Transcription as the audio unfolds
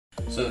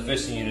So the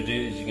first thing you're going to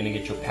do is you're going to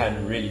get your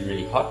pan really,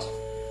 really hot,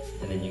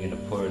 and then you're going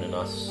to pour in a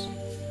nice,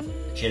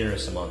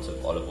 generous amount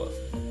of olive oil.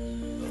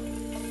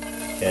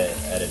 Okay,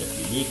 add in a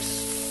few leeks,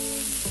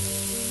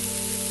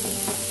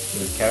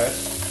 with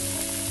carrots.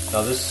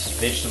 Now this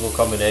vegetable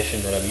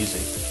combination that I'm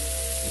using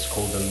is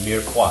called a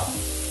mirepoix,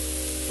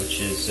 which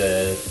is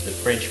the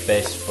French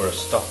base for a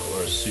stock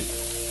or a soup.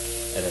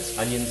 And it's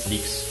onions,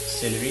 leeks,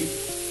 celery,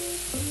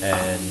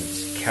 and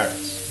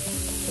carrots.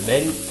 The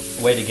main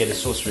way to get a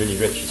sauce really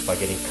rich is by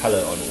getting color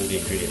on all the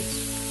ingredients.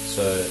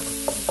 So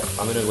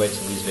I'm going to wait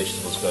till these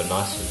vegetables go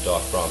nice and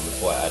dark brown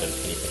before I add in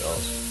anything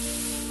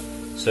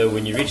else. So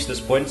when you reach this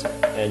point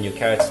and your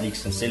carrots,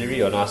 leeks, and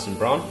celery are nice and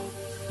brown,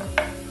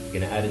 you're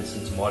going to add in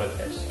some tomato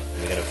paste.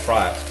 And we're going to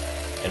fry it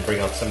and bring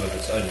out some of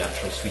its own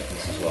natural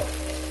sweetness as well.